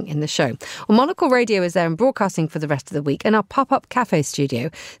participating in the show. Well, Monocle Radio is there and broadcasting for the rest of the week, and our pop-up cafe studio.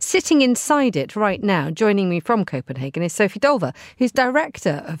 Sitting inside it right now, joining me from Copenhagen, is Sophie Dolver, who's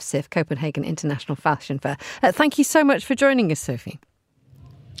director of CIF, Copenhagen International Fashion Fair. Thank you so much for joining us, Sophie.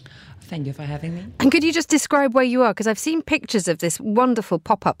 Thank you for having me. And could you just describe where you are? Because I've seen pictures of this wonderful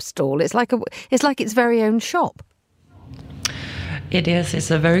pop-up stall. It's like its very own shop. It is.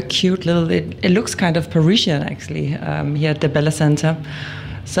 It's a very cute little. It looks kind of Parisian, actually, here at the Bella Centre.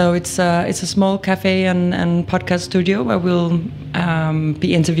 So it's a small cafe and podcast studio where we'll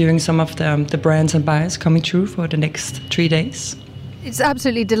be interviewing some of the brands and buyers coming through for the next 3 days. It's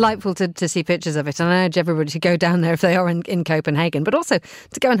absolutely delightful to see pictures of it, and I urge everybody to go down there if they are in Copenhagen, but also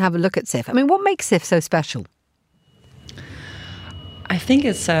to go and have a look at CIF. I mean, what makes CIF so special? I think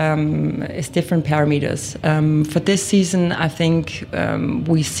it's different parameters. For this season, I think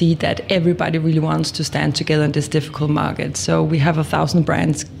we see that everybody really wants to stand together in this difficult market. So we have 1,000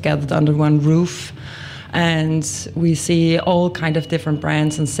 brands gathered under one roof. And we see all kind of different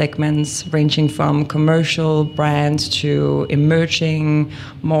brands and segments, ranging from commercial brands to emerging,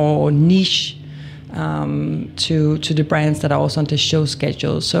 more niche, to the brands that are also on the show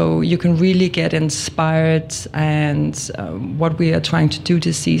schedule. So you can really get inspired. And what we are trying to do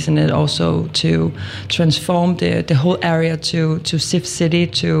this season is also to transform the whole area to SIF City,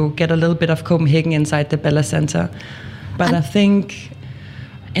 to get a little bit of Copenhagen inside the Bella Center. But I think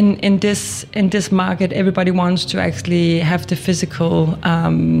in this market, everybody wants to actually have the physical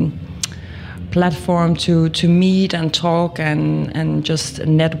platform to meet and talk and just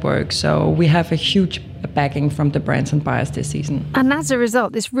network. So we have a huge backing from the brands and buyers this season. And as a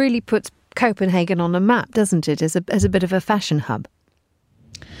result, this really puts Copenhagen on a map, doesn't it, as a bit of a fashion hub?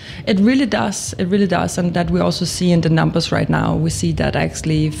 It really does. It really does. And that we also see in the numbers right now. We see that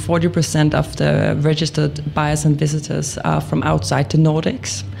actually 40% of the registered buyers and visitors are from outside the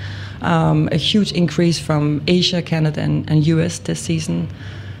Nordics. A huge increase from Asia, Canada, and US this season.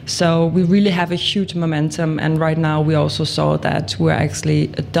 So we really have a huge momentum. And right now we also saw that we're actually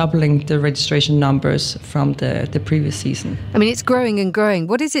doubling the registration numbers from the previous season. I mean, it's growing and growing.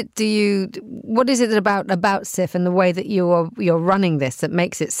 What is it about SIF and the way that you're running this that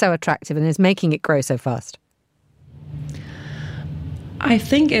makes it so attractive and is making it grow so fast? I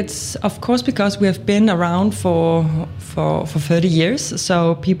think it's, of course, because we have been around for 30 years.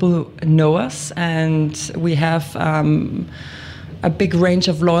 So people know us, and we have a big range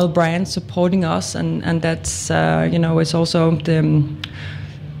of loyal brands supporting us, and that's it's also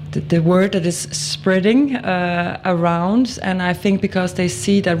the word that is spreading around. And I think because they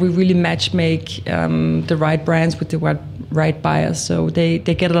see that we really make the right brands with the right buyers, so they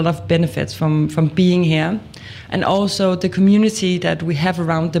get a lot of benefits from being here, and also the community that we have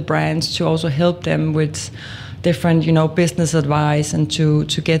around the brands to also help them with different, business advice and to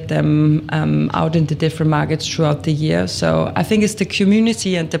get them out into different markets throughout the year. So I think it's the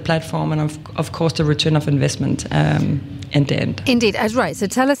community and the platform, and of course the return of investment end to end. Indeed, that's right. So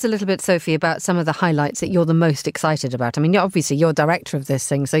tell us a little bit, Sophie, about some of the highlights that you're the most excited about. I mean, obviously you're director of this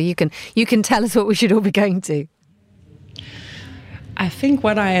thing, so you can tell us what we should all be going to. I think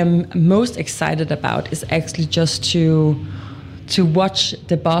what I am most excited about is actually just to watch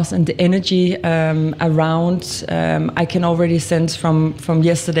the buzz and the energy around. I can already sense from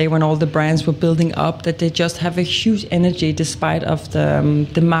yesterday when all the brands were building up that they just have a huge energy despite of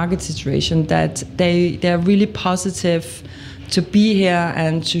the market situation, that they're really positive to be here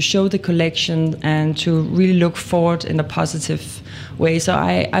and to show the collection and to really look forward in a positive way. So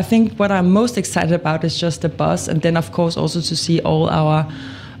I think what I'm most excited about is just the buzz, and then of course also to see all our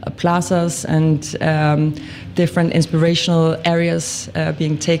plazas and different inspirational areas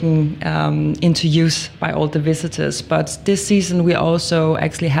being taken into use by all the visitors. But this season we're also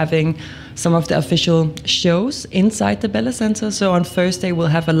actually having some of the official shows inside the Bella Center. So on Thursday we'll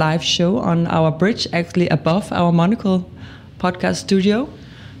have a live show on our bridge, actually above our Monocle podcast studio.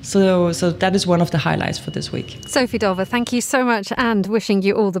 So that is one of the highlights for this week. Sophie Dolver, thank you so much, and wishing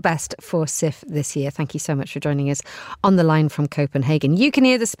you all the best for SIF this year. Thank you so much for joining us on the line from Copenhagen. You can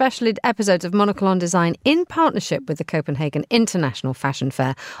hear the special episodes of Monocle on Design in partnership with the Copenhagen International Fashion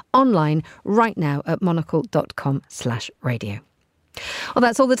Fair online right now at monocle.com/radio. Well,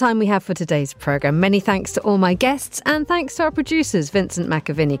 that's all the time we have for today's programme. Many thanks to all my guests, and thanks to our producers, Vincent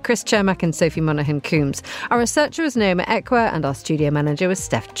McAvinney, Chris Chermack and Sophie Monaghan-Coombs. Our researcher was Naoma Ekwa, and our studio manager was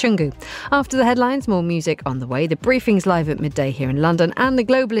Steph Chungu. After the headlines, more music on the way. The briefing's live at midday here in London, and The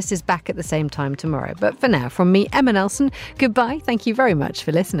Globalist is back at the same time tomorrow. But for now, from me, Emma Nelson, goodbye. Thank you very much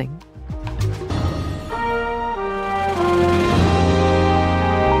for listening.